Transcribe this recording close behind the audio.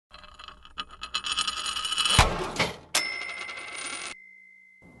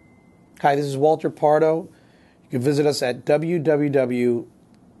Hi, this is Walter Pardo. You can visit us at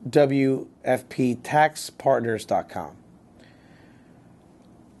www.wfptaxpartners.com.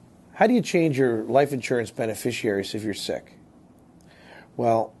 How do you change your life insurance beneficiaries if you're sick?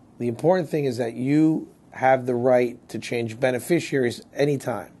 Well, the important thing is that you have the right to change beneficiaries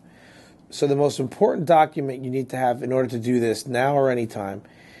anytime. So the most important document you need to have in order to do this now or anytime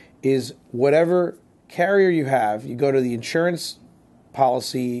is whatever carrier you have. You go to the insurance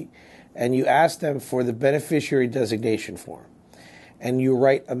policy and you ask them for the beneficiary designation form. And you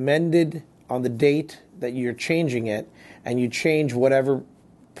write amended on the date that you're changing it, and you change whatever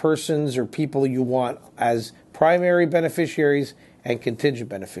persons or people you want as primary beneficiaries and contingent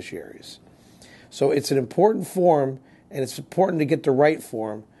beneficiaries. So it's an important form, and it's important to get the right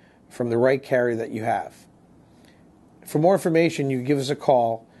form from the right carrier that you have. For more information, you can give us a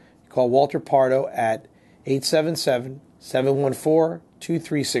call. Call Walter Pardo at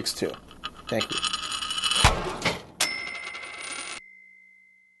 877-714-2362. Thank you.